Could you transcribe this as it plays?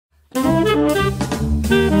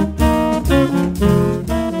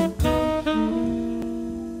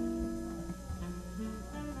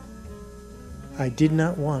did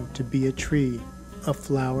not want to be a tree, a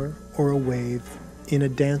flower, or a wave. In a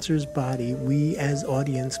dancer's body, we as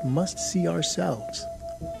audience must see ourselves,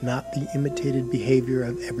 not the imitated behavior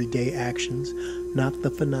of everyday actions, not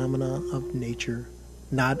the phenomena of nature,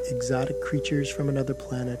 not exotic creatures from another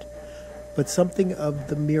planet, but something of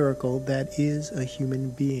the miracle that is a human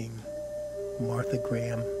being. Martha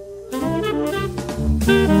Graham.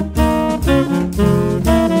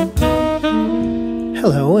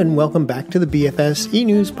 Hello and welcome back to the BFS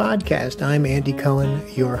ENEWS Podcast. I'm Andy Cohen,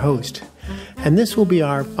 your host. And this will be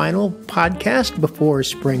our final podcast before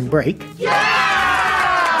spring break. Yeah!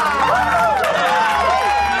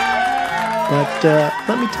 But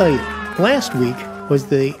let me tell you, last week was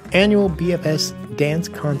the annual BFS dance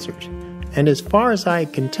concert. And as far as I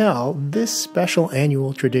can tell, this special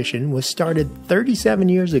annual tradition was started 37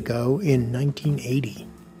 years ago in 1980.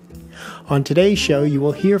 On today's show, you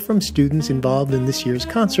will hear from students involved in this year's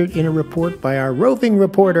concert in a report by our roving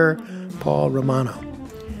reporter, Paul Romano.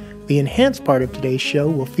 The enhanced part of today's show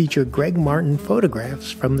will feature Gregg Martin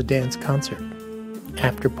photographs from the dance concert.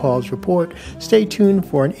 After Paul's report, stay tuned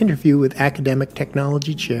for an interview with Academic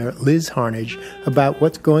Technology Chair Liz Harnage about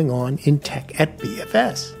what's going on in tech at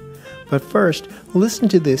BFS. But first, listen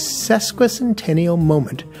to this Sesquicentennial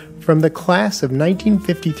moment from the class of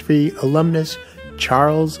 1953 alumnus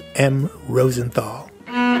Charles M. Rosenthal.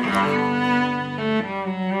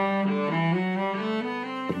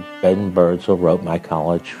 Ben Birdsell wrote my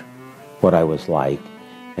college what I was like,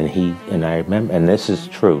 and I remember, and this is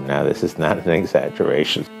true now, this is not an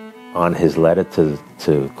exaggeration, on his letter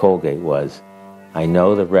to Colgate was, I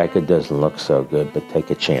know the record doesn't look so good, but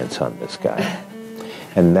take a chance on this guy.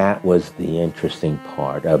 And that was the interesting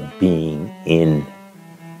part of being in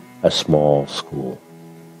a small school,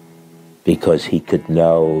 because he could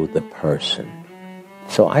know the person.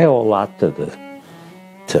 So I owe a lot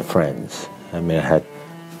to friends. I mean, I had,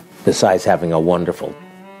 besides having a wonderful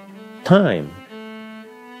time,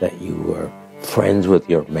 that you were friends with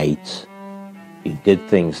your mates, you did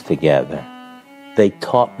things together. They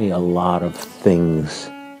taught me a lot of things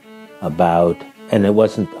about, and it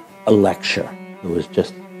wasn't a lecture, it was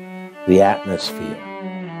just the atmosphere.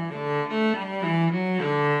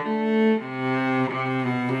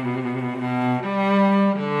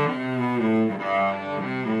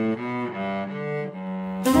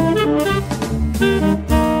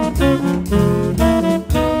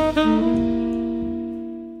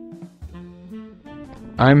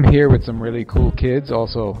 I'm here with some really cool kids,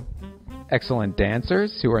 also excellent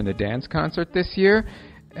dancers who are in the dance concert this year,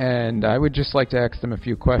 and I would just like to ask them a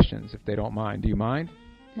few questions, if they don't mind. Do you mind?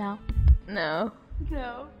 No. No.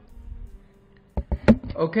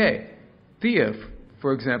 Okay. Thea,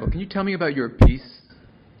 for example, can you tell me about your piece?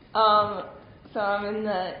 So I'm in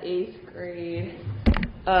the 8th grade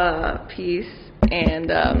piece,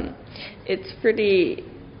 and it's pretty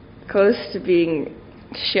close to being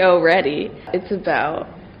show ready. It's about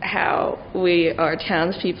how we are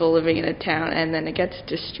townspeople living in a town, and then it gets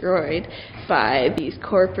destroyed by these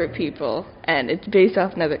corporate people, and it's based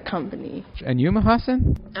off another company. And you,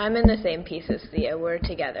 Mahasan? I'm in the same piece as Thea. We're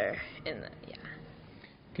together in the, yeah.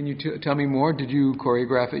 Can you tell me more? Did you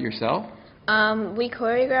choreograph it yourself? We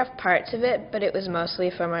choreographed parts of it, but it was mostly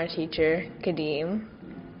from our teacher, Kadeem.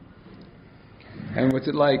 And what's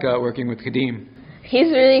it like working with Kadeem?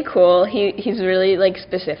 He's really cool. He's really like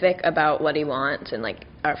specific about what he wants and like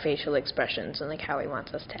our facial expressions and like how he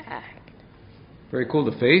wants us to act. Very cool.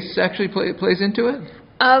 The face actually plays into it?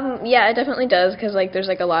 Yeah, it definitely does, because like there's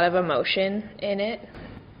like a lot of emotion in it,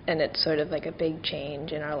 and it's sort of like a big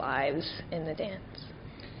change in our lives in the dance.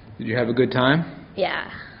 Did you have a good time?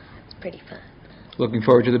 Yeah, it's pretty fun. Looking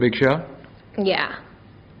forward to the big show? Yeah.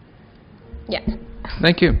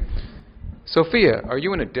 Thank you. Sophia, are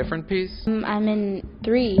you in a different piece? I'm in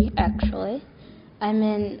 3, actually. I'm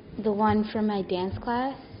in the one from my dance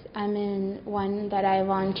class. I'm in one that I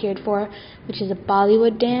volunteered for, which is a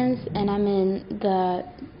Bollywood dance, and I'm in the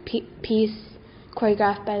piece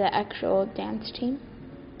choreographed by the actual dance team.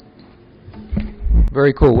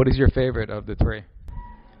 Very cool. What is your favorite of the 3?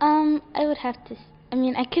 I would have to,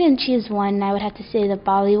 I couldn't choose one. I would have to say the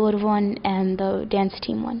Bollywood one and the dance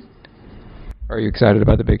team one. Are you excited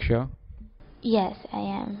about the big show? Yes, I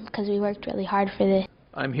am, because we worked really hard for this.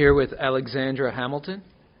 I'm here with Alexandra Hamilton.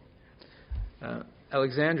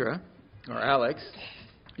 Alexandra, or Alex,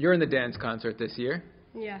 you're in the dance concert this year.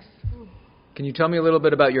 Yes. Can you tell me a little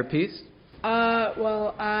bit about your piece?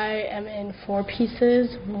 Well, I am in 4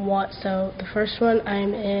 pieces. So the first one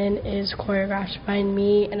I'm in is choreographed by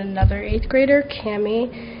me and another 8th grader,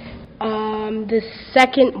 Cammie. The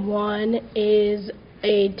second one is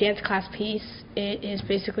a dance class piece. It is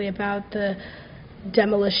basically about the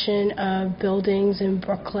demolition of buildings in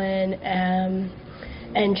Brooklyn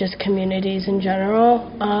and just communities in general.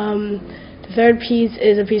 The third piece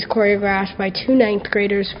is a piece choreographed by 2 ninth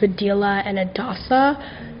graders, Fadila and Adasa.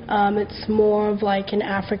 It's more of like an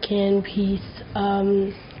African piece.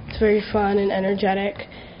 It's very fun and energetic.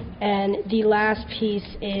 And the last piece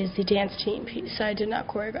is the dance team piece. I did not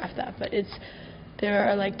choreograph that, but there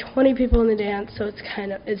are like 20 people in the dance, so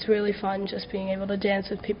it's really fun just being able to dance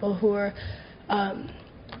with people who are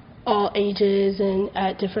all ages and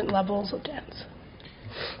at different levels of dance.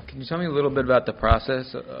 Can you tell me a little bit about the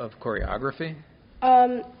process of choreography?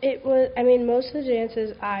 Most of the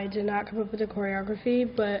dances I did not come up with the choreography,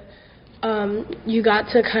 but you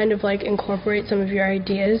got to kind of like incorporate some of your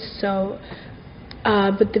ideas. So,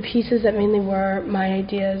 but the pieces that mainly were my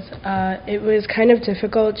ideas, it was kind of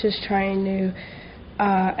difficult just trying to,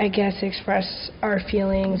 express our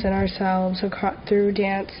feelings and ourselves through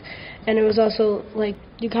dance. And it was also like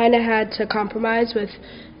you kind of had to compromise with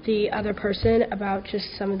the other person about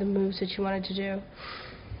just some of the moves that you wanted to do.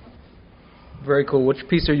 Very cool. Which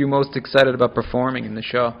piece are you most excited about performing in the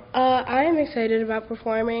show? I am excited about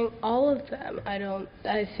performing all of them.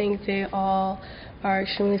 I think they all are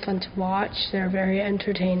extremely fun to watch. They're very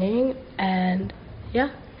entertaining, and yeah.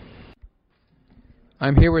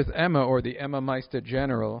 I'm here with Emma, or the Emma Meister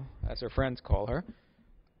General, as her friends call her.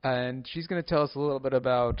 And she's going to tell us a little bit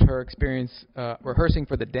about her experience rehearsing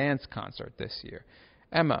for the dance concert this year.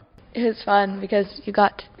 Emma. It was fun because you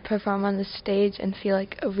got to perform on the stage and feel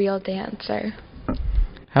like a real dancer.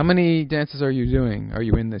 How many dances are you doing? Are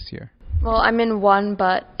you in this year? Well, I'm in one,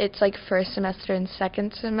 but it's like first semester and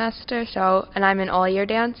second semester, and I'm in all year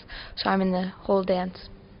dance, so I'm in the whole dance.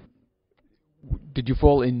 Did you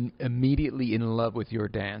fall immediately in love with your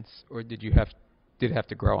dance, or did it have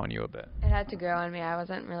to grow on you a bit? It had to grow on me. I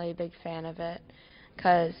wasn't really a big fan of it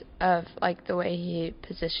because of like the way he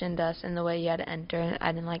positioned us and the way you had to enter, and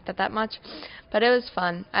I didn't like that much. But it was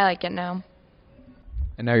fun. I like it now.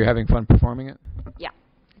 And now you're having fun performing it? Yeah,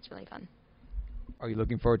 it's really fun. Are you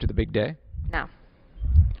looking forward to the big day? No.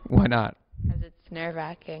 Why not? Because it's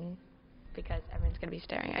nerve-wracking, because everyone's going to be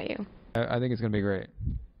staring at you. I think it's going to be great.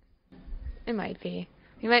 It might be.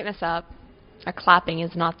 We might mess up. Our clapping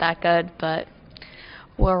is not that good, but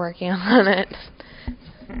we're working on it.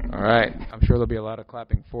 All right. I'm sure there'll be a lot of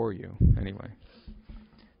clapping for you. Anyway,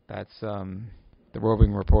 that's the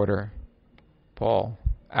roving reporter, Paul,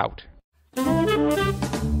 out.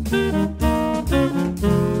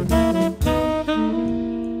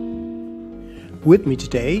 With me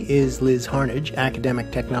today is Liz Harnage,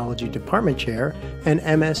 Academic Technology Department Chair and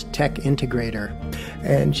MS Tech Integrator.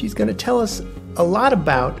 And she's going to tell us a lot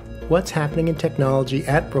about what's happening in technology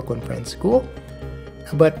at Brooklyn Friends School.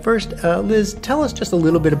 But first, Liz, tell us just a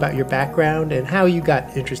little bit about your background and how you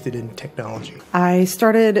got interested in technology. I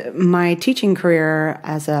started my teaching career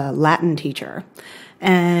as a Latin teacher.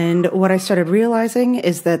 And what I started realizing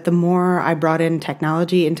is that the more I brought in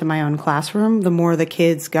technology into my own classroom, the more the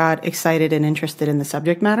kids got excited and interested in the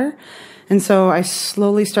subject matter. And so I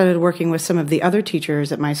slowly started working with some of the other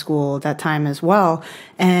teachers at my school at that time as well.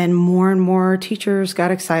 And more teachers got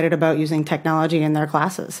excited about using technology in their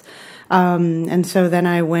classes. And so then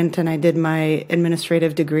I went and I did my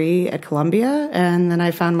administrative degree at Columbia, and then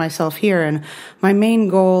I found myself here. And my main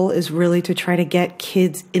goal is really to try to get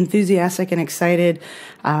kids enthusiastic and excited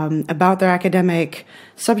about their academic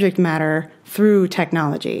subject matter through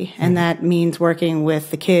technology. And that means working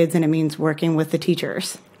with the kids, and it means working with the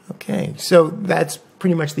teachers. Okay, so that's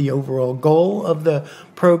pretty much the overall goal of the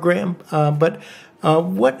program. But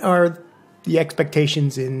what are the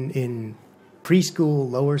expectations in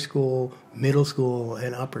preschool, lower school, middle school,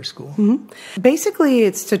 and upper school? Mm-hmm. Basically,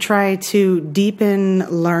 it's to try to deepen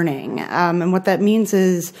learning. And what that means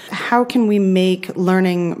is, how can we make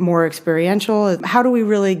learning more experiential? How do we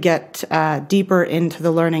really get deeper into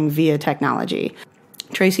the learning via technology?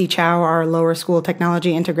 Tracy Chow, our lower school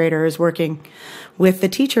technology integrator, is working with the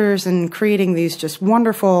teachers and creating these just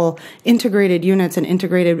wonderful integrated units and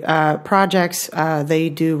integrated projects. They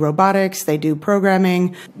do robotics, they do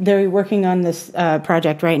programming. They're working on this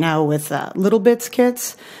project right now with Little Bits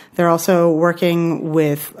kits. They're also working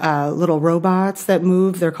with little robots that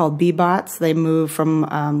move. They're called B-bots. They move from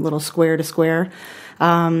little square to square.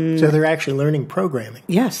 So they're actually learning programming.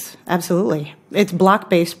 Yes, absolutely. It's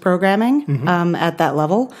block-based programming at that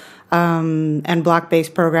level. And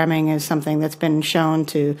block-based programming is something that's been shown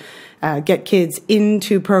to get kids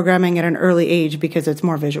into programming at an early age because it's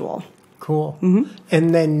more visual. Cool.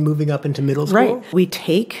 And then moving up into middle school? Right. We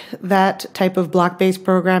take that type of block-based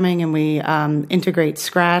programming and we integrate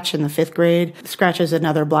Scratch in the 5th grade. Scratch is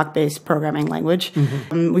another block-based programming language.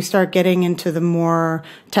 We start getting into the more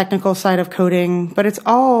technical side of coding, but it's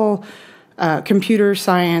all computer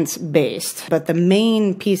science based. But the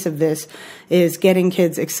main piece of this is getting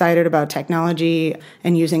kids excited about technology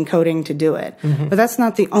and using coding to do it. But that's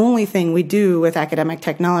not the only thing we do with academic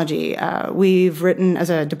technology. We've written, as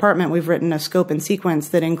a department, we've written a scope and sequence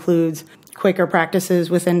that includes Quaker practices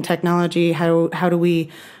within technology. How do we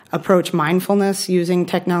approach mindfulness using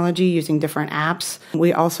technology, using different apps?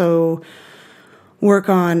 We also work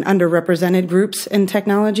on underrepresented groups in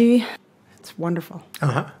technology. It's wonderful.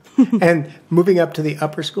 And moving up to the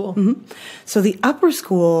upper school? So the upper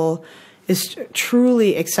school is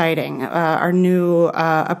truly exciting. Our new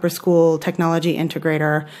upper school technology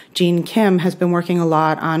integrator, Jean Kim, has been working a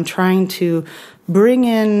lot on trying to bring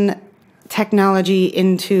in technology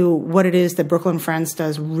into what it is that Brooklyn Friends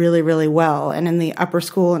does really, really well. And in the upper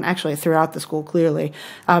school, and actually throughout the school clearly,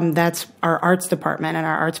 that's our arts department and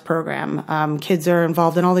our arts program. Kids are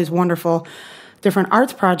involved in all these wonderful different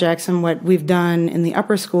arts projects, and what we've done in the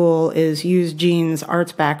upper school is use Jean's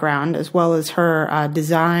arts background as well as her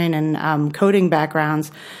design and coding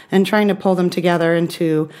backgrounds and trying to pull them together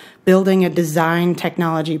into building a design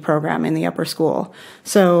technology program in the upper school.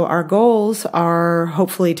 So our goals are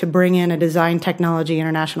hopefully to bring in a design technology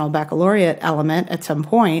international baccalaureate element at some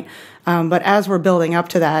point. But as we're building up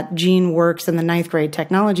to that, Jean works in the 9th grade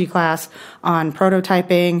technology class on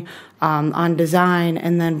prototyping, on design,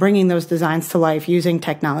 and then bringing those designs to life using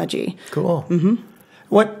technology. Cool.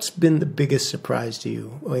 What's been the biggest surprise to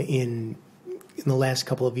you in the last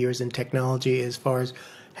couple of years in technology as far as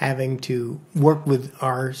having to work with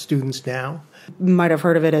our students now? You might have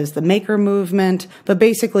heard of it as the maker movement, but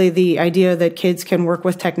basically the idea that kids can work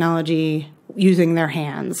with technology using their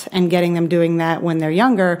hands and getting them doing that when they're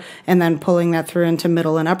younger and then pulling that through into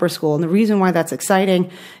middle and upper school. And the reason why that's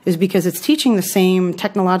exciting is because it's teaching the same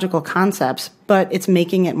technological concepts, but it's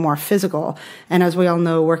making it more physical. And as we all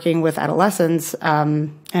know, working with adolescents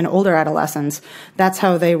and older adolescents, that's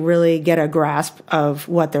how they really get a grasp of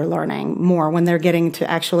what they're learning more when they're getting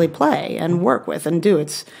to actually play and work with and do.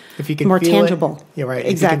 It's if you can more feel tangible. It, yeah, right.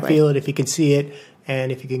 Exactly. If you can feel it, if you can see it,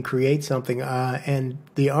 and if you can create something. And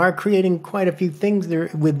they are creating quite a few things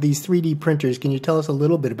there with these 3D printers. Can you tell us a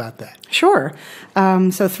little bit about that? Sure. So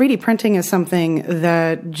 3D printing is something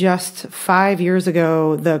that just 5 years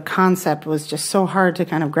ago, the concept was just so hard to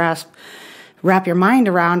kind of wrap your mind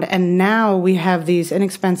around. And now we have these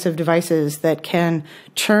inexpensive devices that can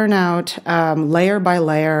churn out layer by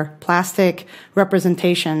layer plastic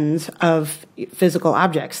representations of physical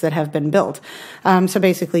objects that have been built. So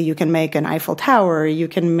basically you can make an Eiffel Tower, you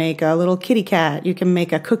can make a little kitty cat, you can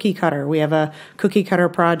make a cookie cutter. We have a cookie cutter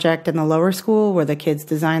project in the lower school where the kids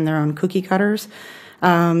design their own cookie cutters.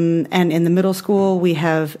 And in the middle school, we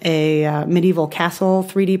have a medieval castle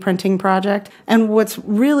 3D printing project. And what's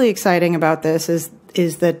really exciting about this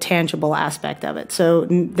is the tangible aspect of it. So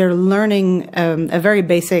they're learning a very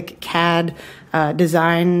basic CAD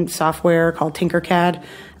design software called Tinkercad,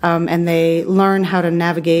 and they learn how to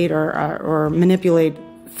navigate or manipulate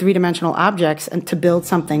three-dimensional objects and to build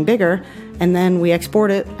something bigger, and then we export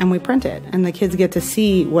it and we print it, and the kids get to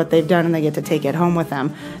see what they've done and they get to take it home with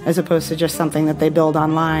them, as opposed to just something that they build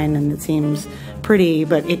online and it seems pretty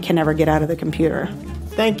but it can never get out of the computer.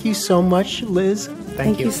 Thank you so much, Liz.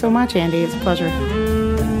 Thank you so much, Andy. It's a pleasure.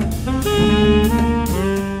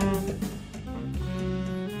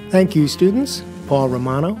 Thank you, students. Paul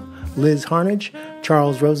Romano, Liz Harnage,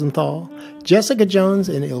 Charles Rosenthal, Jessica Jones,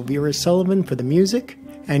 and Elvira Sullivan for the music,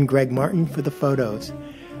 and Gregg Martin for the photos.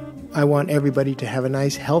 I want everybody to have a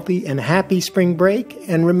nice, healthy, and happy spring break,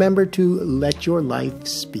 and remember to let your life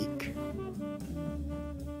speak.